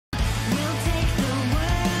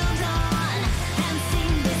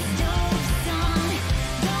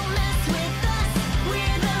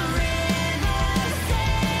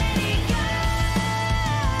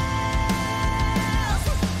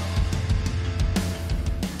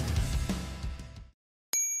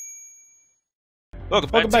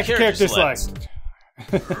Welcome back to CharacterSelect.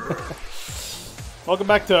 Welcome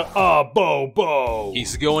back to Bo.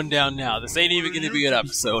 He's going down now. This ain't even gonna be an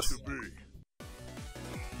episode.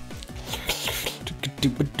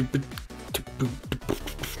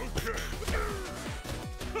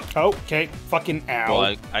 Okay, fucking ow.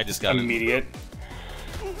 Well, I just got immediate.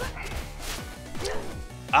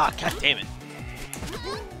 Ah, god damn it.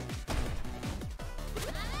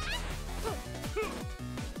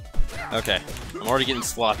 Okay, I'm already getting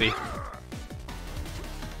sloppy.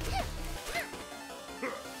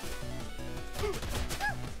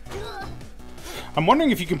 I'm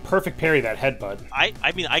wondering if you can perfect parry that headbutt. I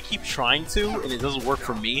mean, I keep trying to, and it doesn't work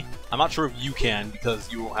for me. I'm not sure if you can,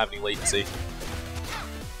 because you won't have any latency.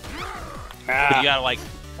 But you gotta, like...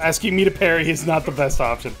 Asking me to parry is not the best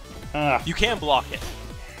option. You can block it.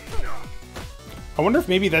 I wonder if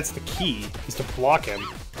maybe that's the key, is to block him.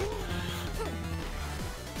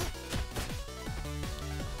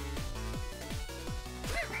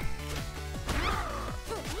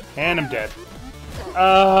 And I'm dead.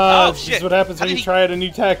 Oh, this shit. is what happens when you try out a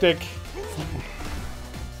new tactic.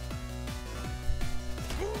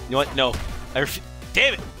 You know what? No.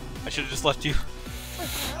 Damn it! I should have just left you.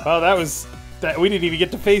 Oh, that was... we didn't even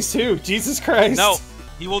get to phase 2. Jesus Christ. No.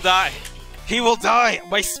 He will die. He will die.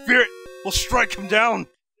 My spirit will strike him down.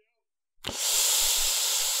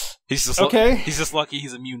 He's just okay. He's just lucky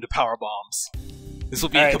he's immune to power bombs. This will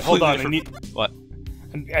be a completely hold on. different... What?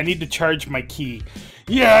 I need to charge my key.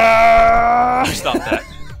 Yeah! Stop that.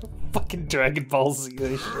 Fucking Dragon Ball Z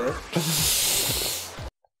this shit.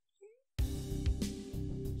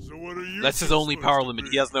 So what are you? That's his only power limit.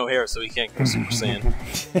 He has no hair, so he can't go Super Saiyan.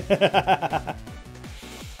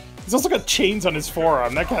 He's also got chains on his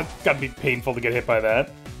forearm. That gotta be painful to get hit by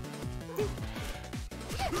that.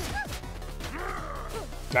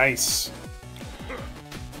 Nice.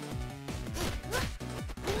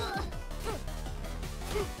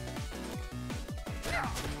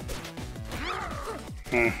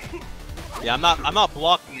 Yeah, I'm not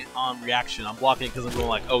blocking it on reaction. I'm blocking it because I'm going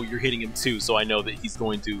like, oh, you're hitting him too, so I know that he's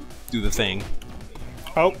going to do the thing.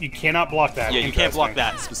 Oh, you cannot block that. Yeah, you can't block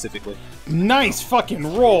that specifically. Nice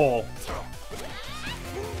fucking roll.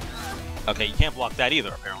 Okay, you can't block that either,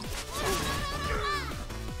 apparently.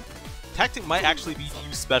 Tactic might actually be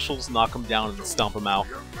use specials, knock him down, and stomp him out.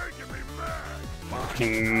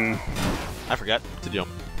 I forgot to jump.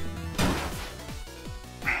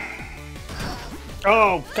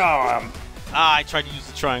 Oh, God. Ah, I tried to use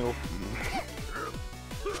the triangle.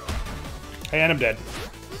 And I'm dead.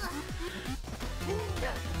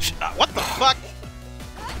 What the fuck?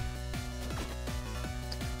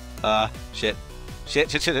 Shit.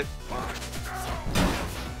 Shit.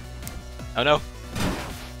 Oh no.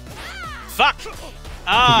 Fuck!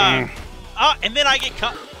 And then I get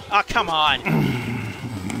cut. Ah, come on.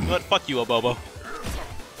 What? Fuck you, Abobo.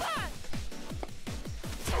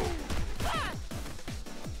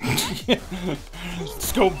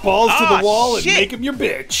 Just go balls to the wall and make him your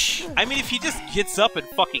bitch. I mean, if he just gets up and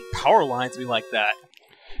fucking power lines me like that.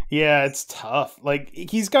 Yeah, it's tough. Like,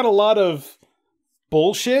 he's got a lot of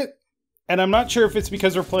bullshit, and I'm not sure if it's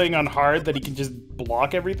because we're playing on hard that he can just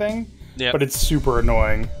block everything, but it's super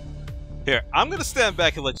annoying. Here, I'm gonna stand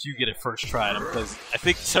back and let you get a first try at him, because I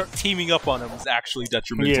think teaming up on him is actually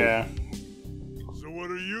detrimental. Yeah. So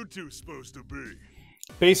what are you two supposed to be?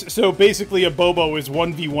 So basically, a Bobo is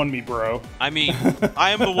 1v1 me, bro. I mean,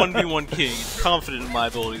 I am the 1v1 king, confident in my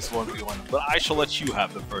abilities to 1v1, but I shall let you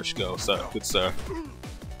have the first go, good sir.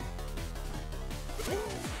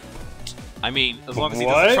 I mean, as long as he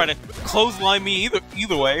doesn't try to clothesline me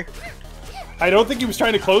either way. I don't think he was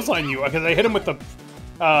trying to clothesline you, because I hit him with the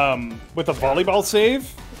volleyball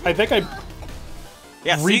save. I think I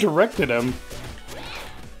redirected him.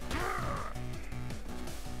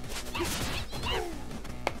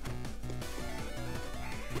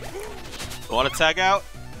 Want to tag out?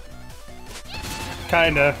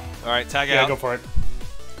 Kinda. Alright, tag out. Yeah, go for it.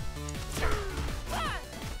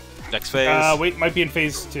 Next phase. Wait, might be in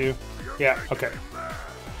phase 2. Yeah, okay.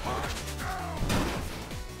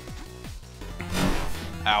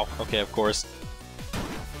 Ow. Okay, of course.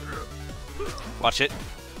 Watch it.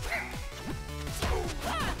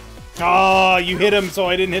 Oh, you hit him, so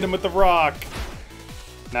I didn't hit him with the rock.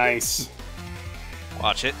 Nice.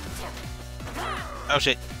 Watch it. Oh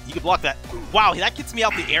shit. You can block that. Wow, that gets me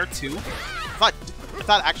out the air too. I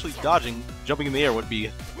thought actually jumping in the air would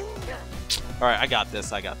be... Alright, I got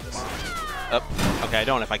this. Oh, okay, I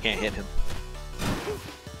don't if I can't hit him.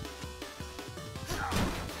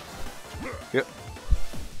 Yep.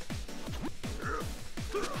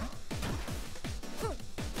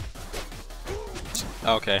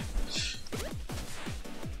 Okay.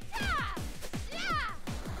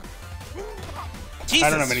 Jesus, I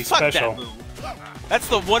don't have any fuck special. That move. That's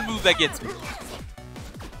the one move that gets me.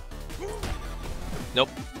 Nope,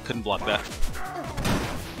 couldn't block that.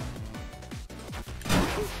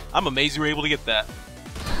 I'm amazed you were able to get that.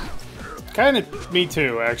 Kind of me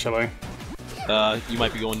too, actually. You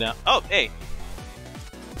might be going down. Oh, hey.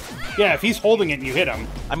 Yeah, if he's holding it and you hit him.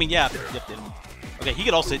 I mean, yeah. Yep, hit him. Okay, he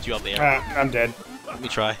could also hit you out there. I'm dead. Let me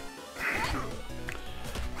try.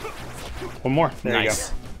 One more. There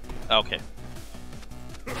nice. you go. Okay.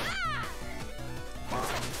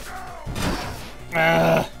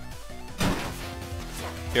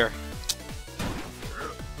 Here.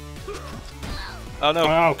 Oh no.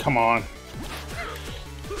 Oh, come on.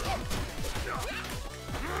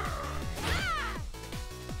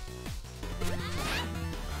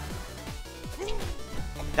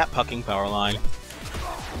 That pucking power line.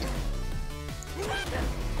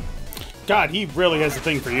 God, he really has a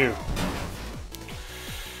thing for you.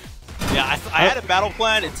 Yeah, I had a battle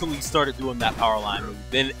plan until he started doing that power line.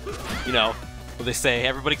 Then, you know, what they say,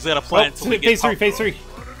 everybody's got a plan until they get phase three.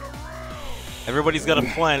 Everybody's got a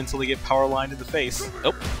plan until they get power lined in the face.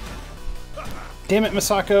 Oh. Damn it,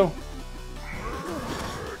 Misako.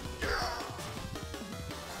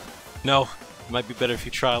 No, it might be better if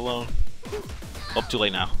you try alone. Oh, too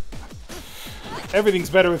late now. Everything's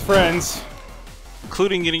better with friends.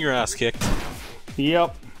 Including getting your ass kicked.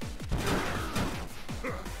 Yep.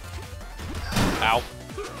 Ow.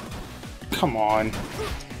 Come on.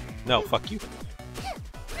 No, fuck you.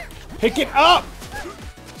 Pick it up!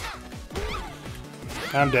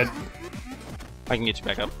 I'm dead. I can get you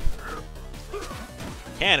back up.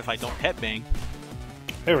 I can if I don't headbang.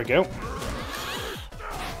 There we go.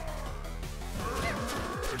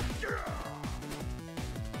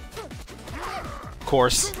 Of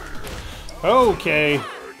course. Okay.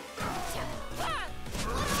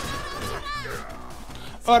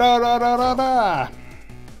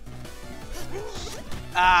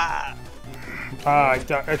 Ah! I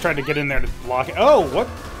tried to get in there to block it. Oh, what?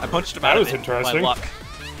 I punched him That out was of it. interesting. My luck.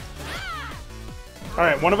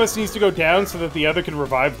 Alright, one of us needs to go down so that the other can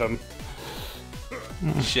revive them.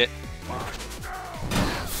 Shit.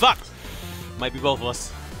 Fuck! Might be both of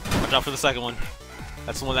us. Watch out for the second one.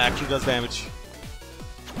 That's the one that actually does damage.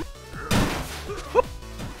 Whoop.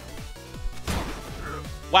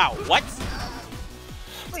 Wow, what?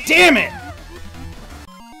 Damn it!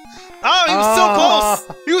 Oh, he was so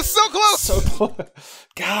close! He was so close! So close.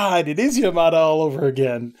 God, it is Yamada all over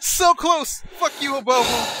again. So close! Fuck you,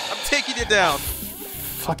 Abobo. I'm taking you down.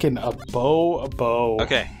 Fucking abo.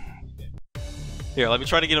 Okay. Here, let me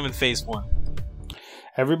try to get him in phase one.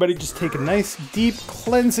 Everybody just take a nice, deep,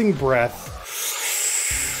 cleansing breath.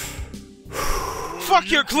 Fuck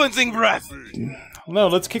your cleansing breath! No,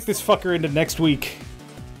 let's kick this fucker into next week.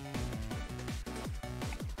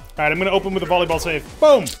 Alright, I'm gonna open with a volleyball save.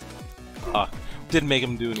 Boom! Didn't make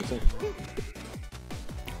him do anything.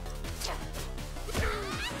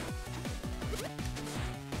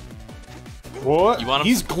 What? You want him?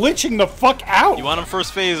 He's glitching the fuck out! You want him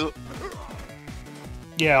first phase?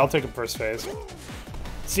 Yeah, I'll take him first phase.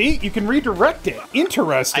 See? You can redirect it.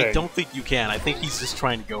 Interesting. I don't think you can. I think he's just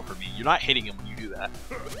trying to go for me. You're not hitting him when you do that.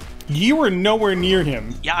 You were nowhere near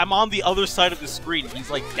him. Yeah, I'm on the other side of the screen.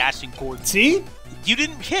 He's like dashing towards me. See? You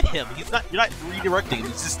didn't hit him. He's not. You're not redirecting him.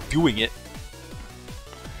 He's just doing it.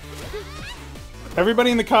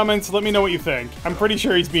 Everybody in the comments, let me know what you think. I'm pretty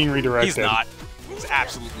sure he's being redirected. He's not. He's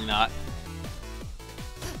absolutely not.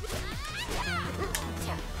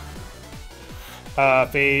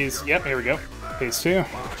 Phase... Yep, here we go. Phase 2.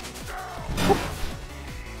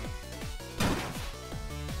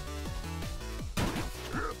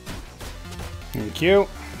 Thank you.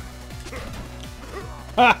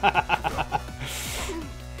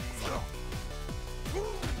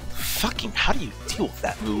 Fucking, how do you deal with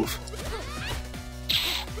that move?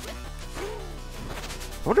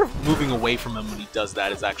 I wonder if moving away from him when he does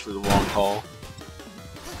that is actually the wrong call.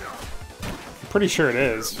 I'm pretty sure it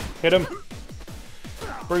is. Hit him.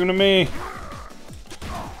 Bring him to me.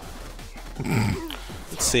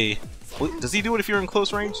 Let's see. Does he do it if you're in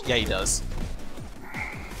close range? Yeah, he does.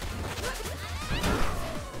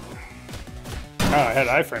 Oh, I had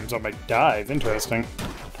iframes on my dive. Interesting.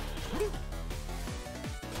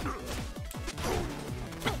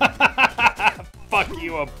 Fuck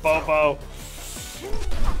you, a Bobo.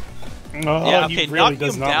 Oh, Yeah, okay, he really knocking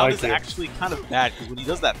does him not down like is you. actually kind of bad, because when he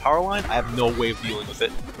does that power line, I have no way of dealing with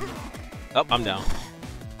it. Oh, I'm down.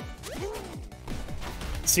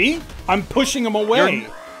 See? I'm pushing him away.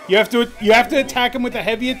 You have to attack him with a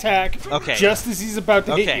heavy attack. Okay. Just as he's about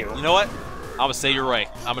to hit Okay, you. you know what? I'm gonna say you're right.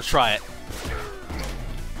 I'm gonna try it.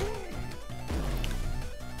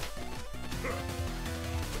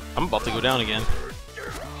 I'm about to go down again.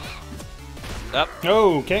 Up.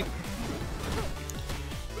 Okay.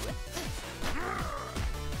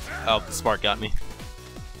 Oh, the spark got me.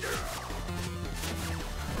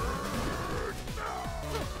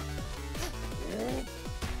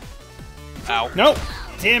 Ow. Nope.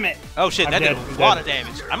 Damn it. Oh shit, I'm that dead. did a lot of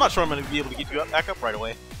damage. I'm not sure I'm going to be able to get you back up right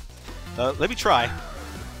away. Let me try.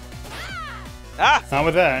 Ah! Not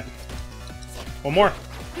with that. One more.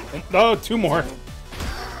 Oh, two more.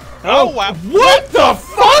 Oh wow. What the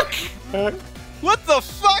fuck? What the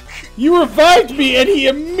fuck? You revived me and he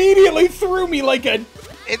immediately threw me like a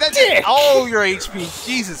dick. Oh, your HP.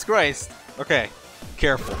 Jesus Christ. Okay.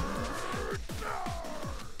 Careful.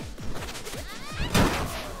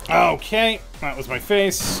 Okay. That was my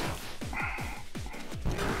face.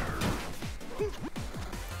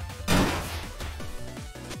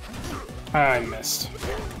 I missed.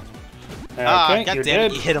 Okay, God you're damn it.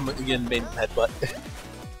 dead. You hit him again, made him headbutt.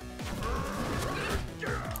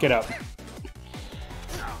 Get up.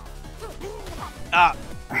 Ah!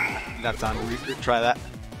 Not time to retry that.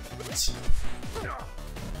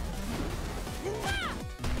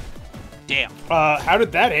 Damn. How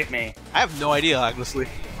did that hit me? I have no idea, honestly.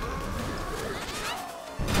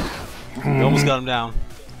 We almost got him down.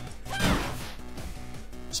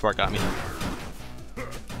 Spark got me.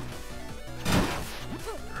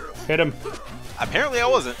 Hit him. Apparently I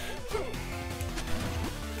wasn't.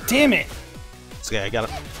 Damn it. It's okay, I got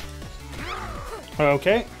him.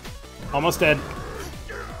 Okay. Almost dead.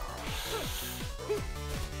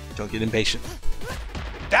 Don't get impatient.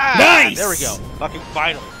 Ah, Nice! There we go. Fucking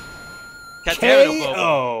final. God damn it, Bobo.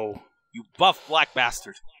 KO. You buff black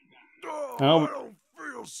bastard. Oh, Oh. I don't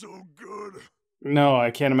feel so good. No,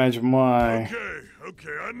 I can't imagine why.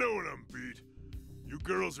 Okay, I know when I'm beat. You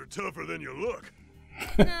girls are tougher than you look.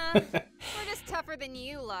 Nah, we're just tougher than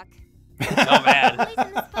you, Luck. Oh man. Who's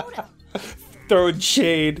in this photo? Throwing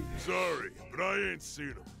shade. Sorry, but I ain't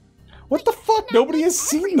seen them. What the fuck? Nobody has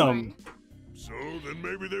seen them. So then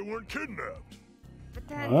maybe they weren't kidnapped. But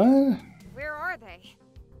then, What? where are they?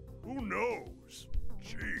 Who knows?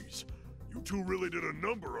 Jeez, you two really did a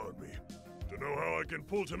number on me. To know how I can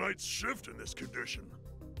pull tonight's shift in this condition.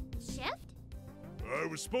 Shift? I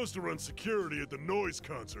was supposed to run security at the Noize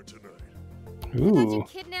concert tonight. I thought you Ooh.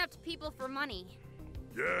 kidnapped people for money.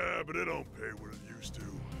 Yeah, but it don't pay what it used to.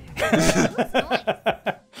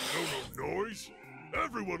 No Noize?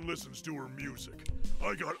 Everyone listens to her music.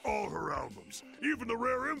 I got all her albums, even the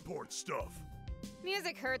rare import stuff.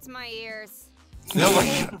 Music hurts my ears.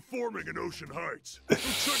 She's performing in Ocean Heights. So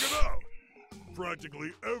check it out.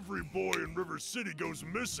 Practically every boy in River City goes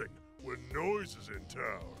missing when Noize is in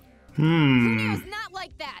town. It's not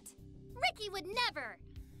like that. Ricky would never.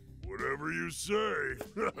 Whatever you say.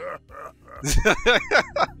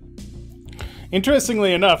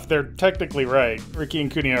 Interestingly enough, they're technically right. Ricky and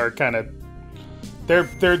Kunia are kind of...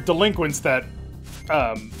 They're delinquents that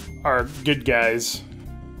are good guys.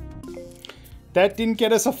 That didn't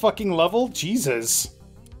get us a fucking level? Jesus.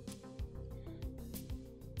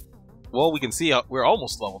 Well, we can see we're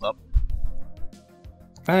almost leveled up.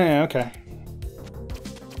 Oh, yeah, okay.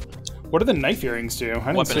 What do the knife earrings do? I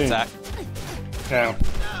didn't Weapon see. attack. Yeah.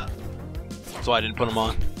 So I didn't put them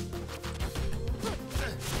on.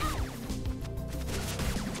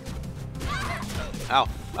 Ow.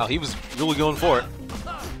 Oh, he was really going for it.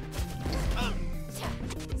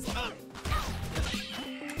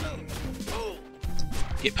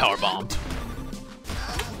 Get power bombed.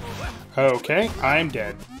 Okay, I'm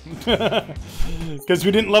dead. Because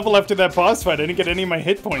we didn't level after that boss fight, I didn't get any of my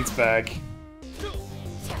hit points back.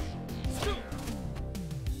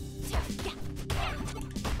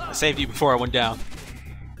 I saved you before I went down.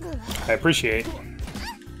 I appreciate.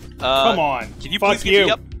 Come on. Can you Fuck please get you.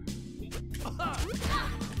 me up?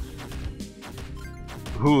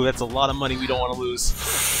 Ooh, that's a lot of money we don't want to lose.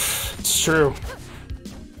 It's true.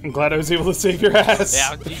 I'm glad I was able to save your ass.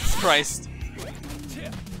 Yeah, Jesus Christ.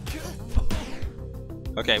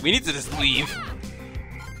 Okay, we need to just leave.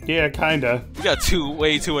 Yeah, kinda. We got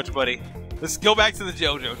way too much money. Let's go back to the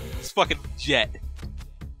JoJo. This fucking jet.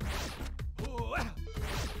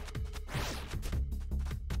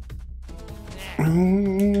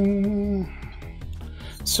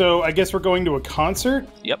 So, I guess we're going to a concert?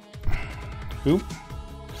 Yep. Oop.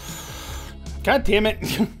 God damn it.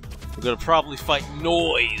 We're gonna probably fight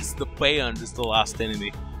Noize. The band is the last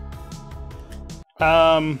enemy.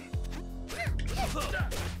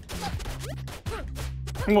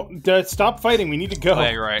 Well, stop fighting. We need to go. Oh,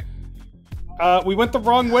 yeah, you're right. We went the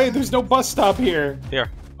wrong way. There's no bus stop here. Here,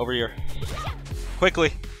 over here.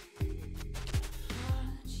 Quickly.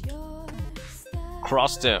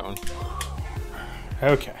 Cross down.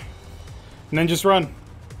 Okay. And then just run.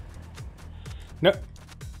 No.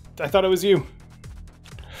 I thought it was you.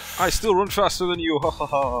 I still run faster than you. Ha ha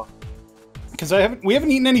ha. Because we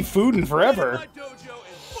haven't eaten any food in forever.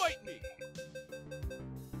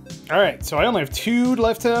 Alright, so I only have 2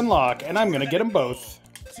 left to unlock, and I'm gonna get them both.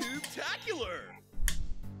 Tube-tacular!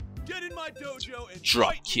 Get in my dojo and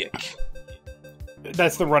Drop kick.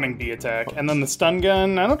 That's the running B attack. And then the stun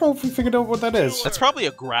gun, I don't know if we figured out what that is. That's probably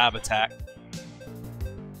a grab attack.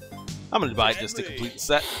 I'm gonna buy it just to complete the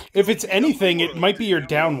set. If it's anything, it might be your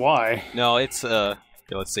down Y. No, it's here,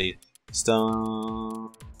 let's see.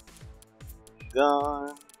 Stun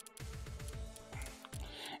gun.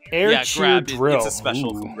 Air cheer grab. drill. It's a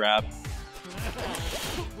special from grab.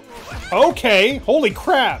 Okay, holy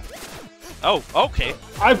crap. Oh, okay.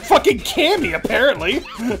 I'm fucking Cammy, apparently.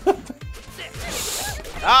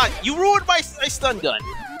 You ruined my stun gun.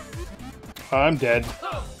 I'm dead.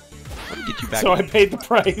 Let me get you back. So I paid the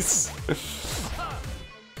price.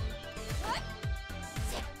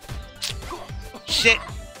 Shit.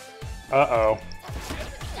 Uh-oh.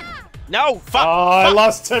 No, fuck. Oh, I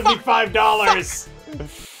lost $75.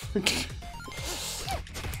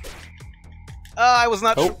 I was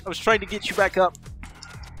not. Oh. I was trying to get you back up.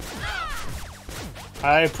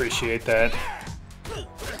 I appreciate that.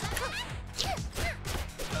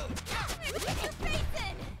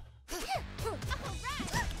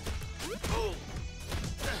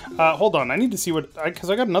 Hold on. I need to see what... Because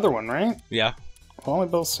I got another one, right? Yeah.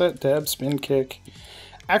 Volleyball set, dab, spin, kick.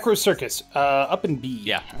 Acro Circus. Up in B.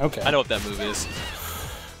 Yeah. Okay. I know what that move is.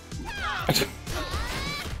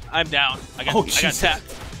 I'm down. I got tapped.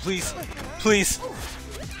 Please. Please.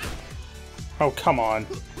 Oh, come on.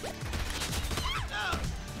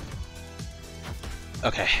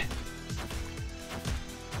 Okay.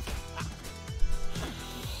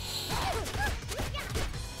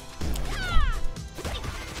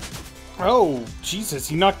 Oh, Jesus.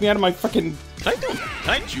 He knocked me out of my fucking... Can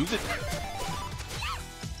I juice it?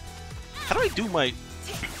 How do I do my...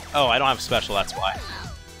 Oh, I don't have special, that's why.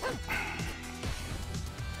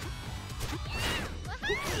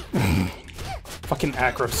 Fucking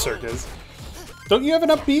Acro Circus. Don't you have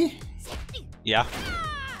an up B? Yeah.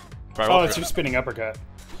 Oh, it's your spinning uppercut.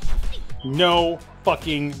 No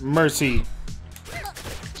fucking mercy.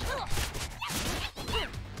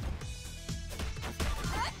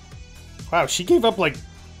 Wow, she gave up, like,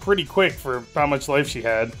 pretty quick for how much life she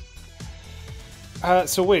had.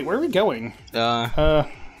 So wait, where are we going?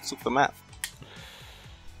 Let's look the map.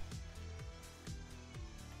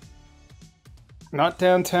 Not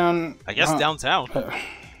downtown. I guess downtown.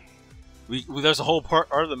 There's a whole part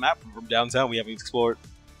of the map from downtown we haven't explored.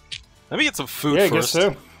 Let me get some food Yeah, I first. guess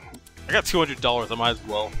so. I got $200. I might as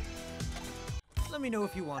well. Let me know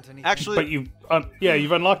if you want anything. Actually, But you, yeah,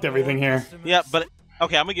 you've unlocked everything here. yeah, but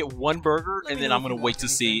okay, I'm gonna get one burger and then I'm gonna wait to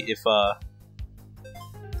see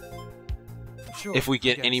if we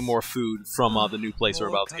get any more food from the new place we're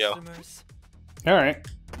about to go. All right.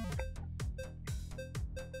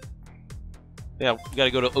 Yeah, we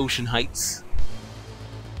gotta go to Ocean Heights.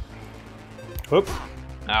 Whoop.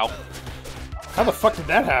 Ow. How the fuck did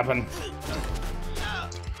that happen?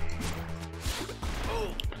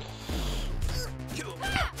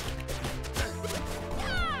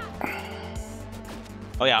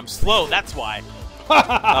 Oh yeah, I'm slow. That's why.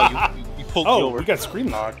 Oh, you pulled me Oh, over. we got screen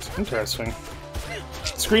locked. Interesting.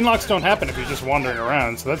 Screen locks don't happen if you're just wandering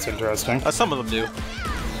around, so that's interesting. Some of them do.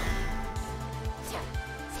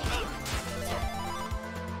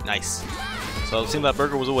 Nice. So it seemed that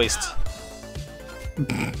burger was a waste.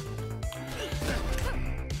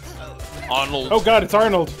 Arnold. Oh god, it's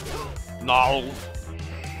Arnold. No.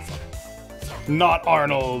 Not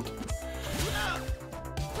Arnold.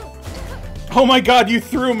 Oh my god, you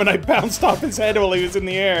threw him and I bounced off his head while he was in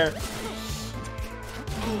the air.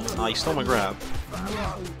 Oh, you stole my grab.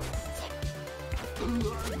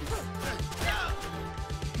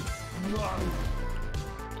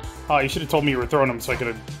 Oh, you should have told me you were throwing him so I could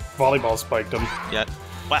have volleyball spiked him. Yeah.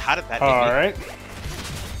 What? How did that hit me? Alright.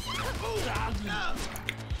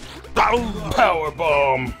 Power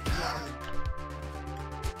bomb!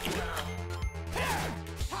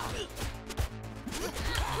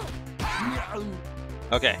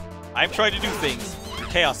 Okay. I'm trying to do things.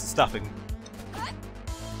 Chaos is stopping.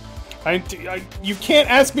 You can't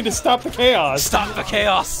ask me to stop the chaos. Stop the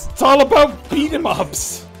chaos! It's all about beat 'em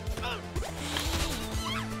ups.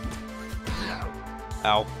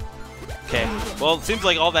 Ow. Okay. Well, it seems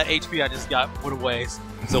like all that HP I just got went away,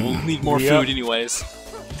 so we'll need more food anyways.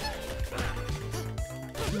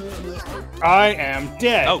 I am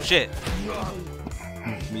dead. Oh, shit.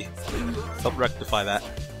 Let me help rectify that.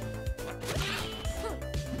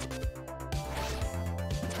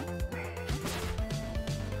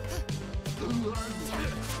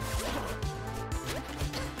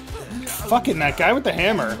 Fucking that guy with the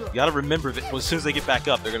hammer. You gotta remember that as soon as they get back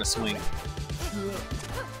up, they're gonna swing.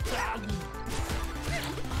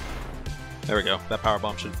 There we go. That power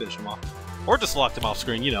bomb should finish him off. Or just locked him off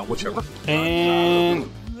screen, you know, whichever. And...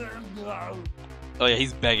 Oh yeah,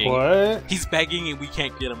 he's begging. What? He's begging and we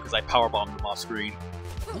can't get him because I power bombed him off screen.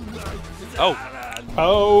 Oh!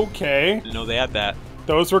 Okay. Didn't know they had that.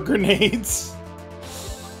 Those were grenades.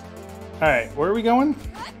 Alright, where are we going?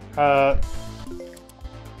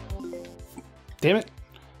 Damn it.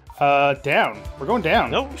 Down. We're going down.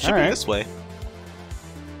 No, it should be this way.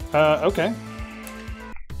 Okay.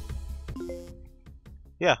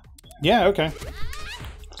 Yeah. Yeah, okay.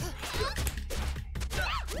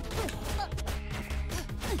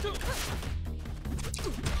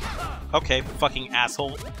 Okay, fucking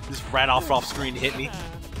asshole. Just ran off screen to hit me.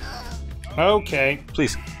 Okay.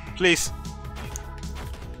 Please. Please.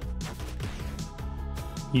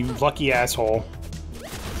 You lucky asshole.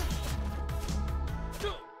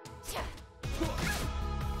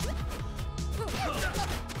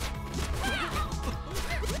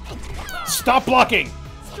 Stop blocking!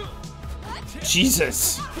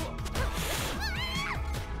 Jesus.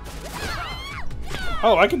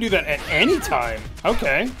 Oh, I can do that at any time.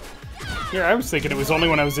 Okay. Here, I was thinking it was only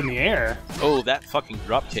when I was in the air. Oh, that fucking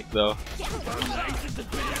drop kick, though.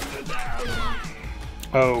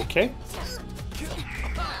 Okay.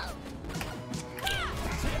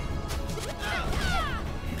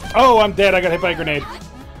 Oh, I'm dead. I got hit by a grenade.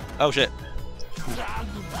 Oh, shit.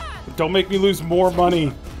 Don't make me lose more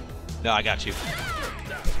money. No, I got you.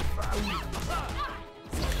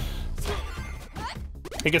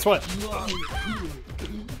 Hey, guess what?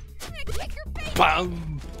 Bam!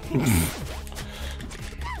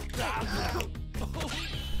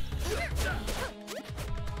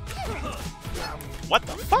 What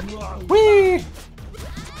the fuck? Whee!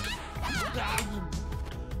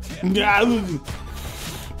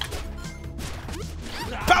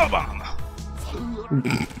 Power bomb!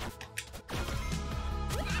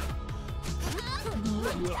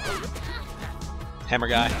 Hammer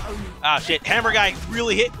guy. Ah, shit. Hammer guy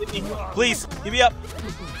really hit me. Please, give me up.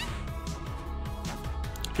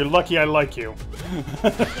 You're lucky I like you.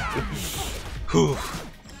 Whew.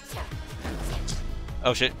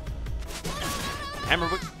 Oh, shit.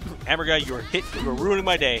 Hammer guy, you're ruining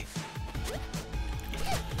my day.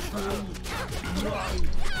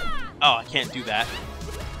 Oh, I can't do that.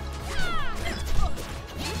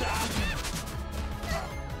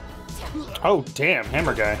 Oh, damn.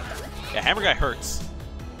 Hammer guy. Yeah, Hammer guy hurts.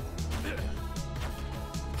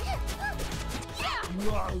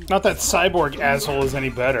 Not that Cyborg asshole is any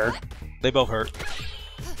better. They both hurt.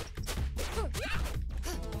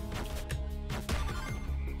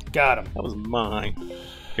 Got him. That was mine.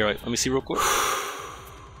 Here, wait, let me see real quick.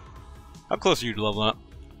 How close are you to leveling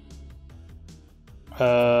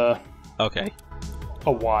up? Okay.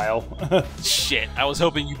 A while. Shit, I was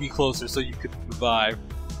hoping you'd be closer so you could revive.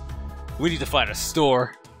 We need to find a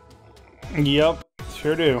store. Yep,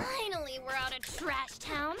 sure do. Finally, we're out of Trash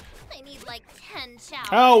Town. I need like 10 showers.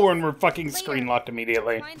 Oh, we're fucking screen locked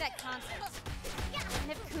immediately. Find that concert.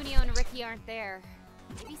 And if Kunio and Ricky aren't there,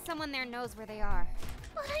 maybe someone there knows where they are.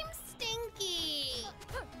 But I'm stinky.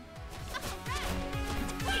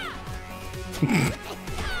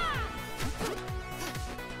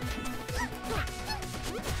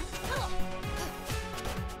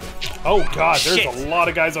 Oh god, there's Shit. a lot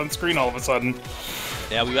of guys on screen all of a sudden.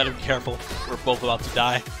 Yeah, we gotta be careful. We're both about to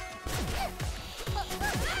die.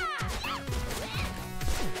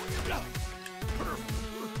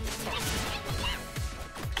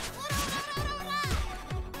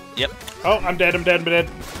 Yep. Oh, I'm dead, I'm dead, I'm dead.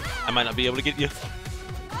 I might not be able to get you.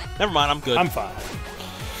 Never mind, I'm good. I'm fine.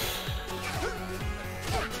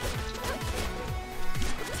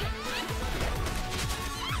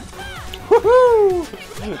 Woohoo!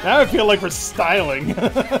 Now I feel like we're styling.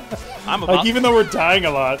 I'm about like, even though we're dying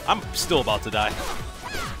a lot. I'm still about to die.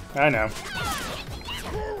 I know.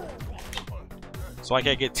 So I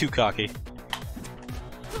can't get too cocky.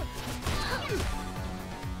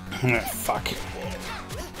 Fuck.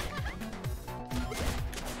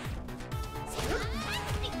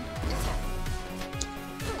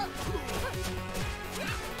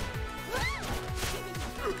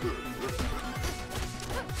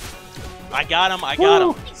 I got him, I got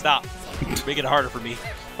him. Stop. Make it harder for me.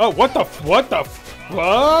 Oh, what the fuck?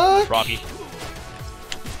 Froggy.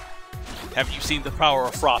 Have you seen the power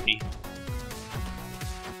of Froggy?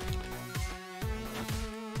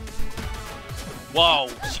 Whoa,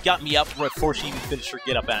 she got me up before she even finished her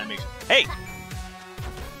get-up animation. Hey!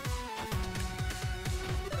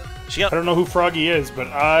 She got. I don't know who Froggy is, but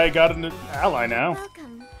I got an ally now.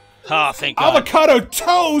 Welcome. Ah, thank God. Avocado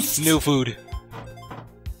toast! New food.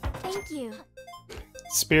 Thank you.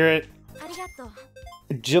 Spirit, Arigato.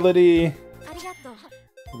 agility, Arigato.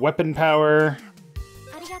 weapon power,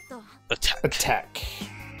 Arigato. attack.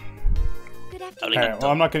 Good afternoon. Alright,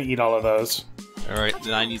 well, I'm not gonna eat all of those. Alright,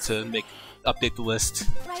 then I need to update the list.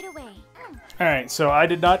 Right away. Alright, so I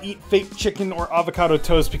did not eat fake chicken or avocado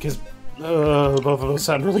toast because both of those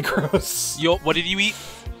sound really gross. Yo, what did you eat?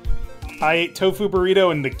 I ate tofu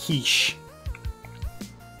burrito and the quiche.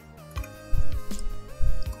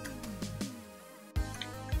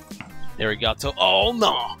 There we go. So, oh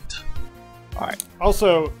no. Alright.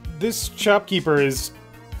 Also, this shopkeeper is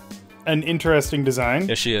an interesting design.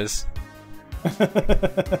 Yes, she is.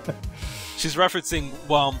 She's referencing,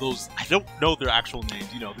 those, I don't know their actual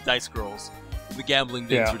names, you know, the Dice Girls. The gambling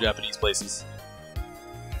names for Japanese places.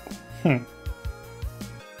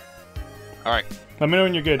 Alright. Let me know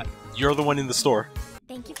when you're good. You're the one in the store.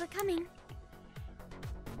 Thank you for coming.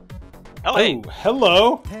 Oh, hey. Oh,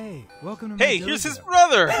 hello. Hey, welcome to Hey, my here's dojo. his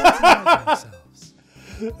brother! Let's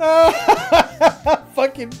enjoy ourselves.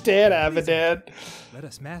 Fucking Dan Avidan. Let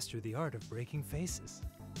us master the art of breaking faces.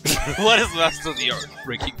 What is master the art of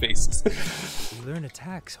breaking faces? We learn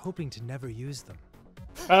attacks hoping to never use them.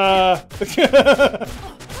 About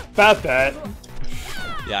that.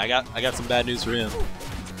 Yeah, I got some bad news for him.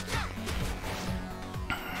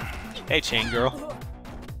 Hey, Chain Girl.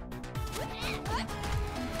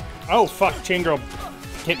 Oh, fuck, Chain Girl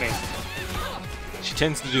hit me. She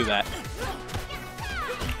tends to do that.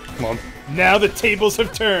 Well, now the tables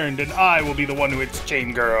have turned, and I will be the one who hits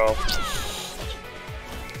Chain Girl.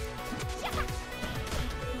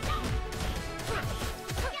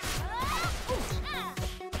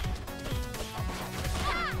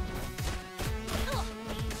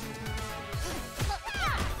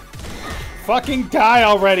 Fucking die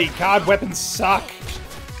already! God, weapons suck!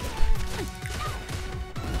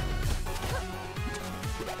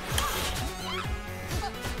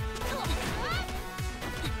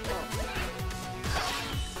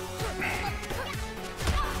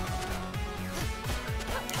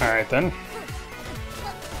 Alright then.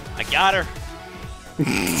 I got her.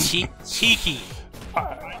 Cheeky.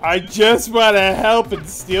 I just want to help and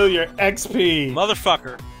steal your XP!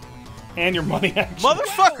 Motherfucker. And your money, actually.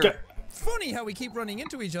 Motherfucker! Funny how we keep running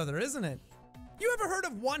into each other, isn't it? You ever heard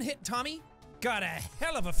of one-hit Tommy? Got a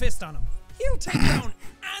hell of a fist on him. He'll take down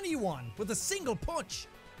anyone with a single punch.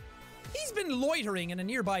 He's been loitering in a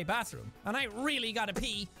nearby bathroom, and I really gotta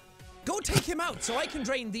pee. Go take him out so I can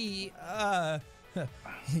drain the,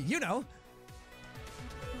 you know.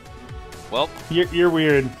 Well, You're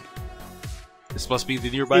weird. this must be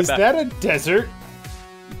the nearby Is that a desert?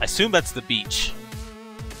 I assume that's the beach.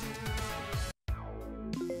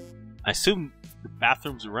 I assume the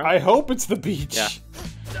bathroom's around. I hope it's the beach. Yeah.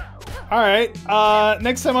 Alright,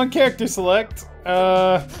 next time on Character Select, you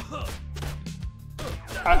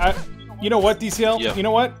know what, DCL? Yeah. You know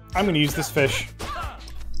what? I'm gonna use this fish.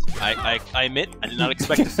 I admit, I did not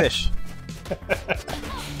expect a fish.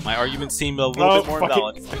 My argument seemed a little bit more fuck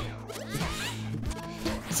valid. it.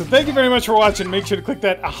 So thank you very much for watching. Make sure to click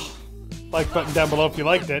that like button down below if you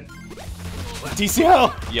liked it.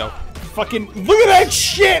 DCL! Yo. Fucking look at that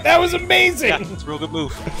shit! That was amazing! Yeah, it's a real good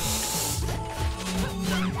move.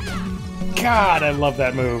 God, I love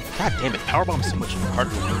that move. God damn it, Powerbomb is so much harder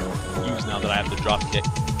to use now that I have the drop kick.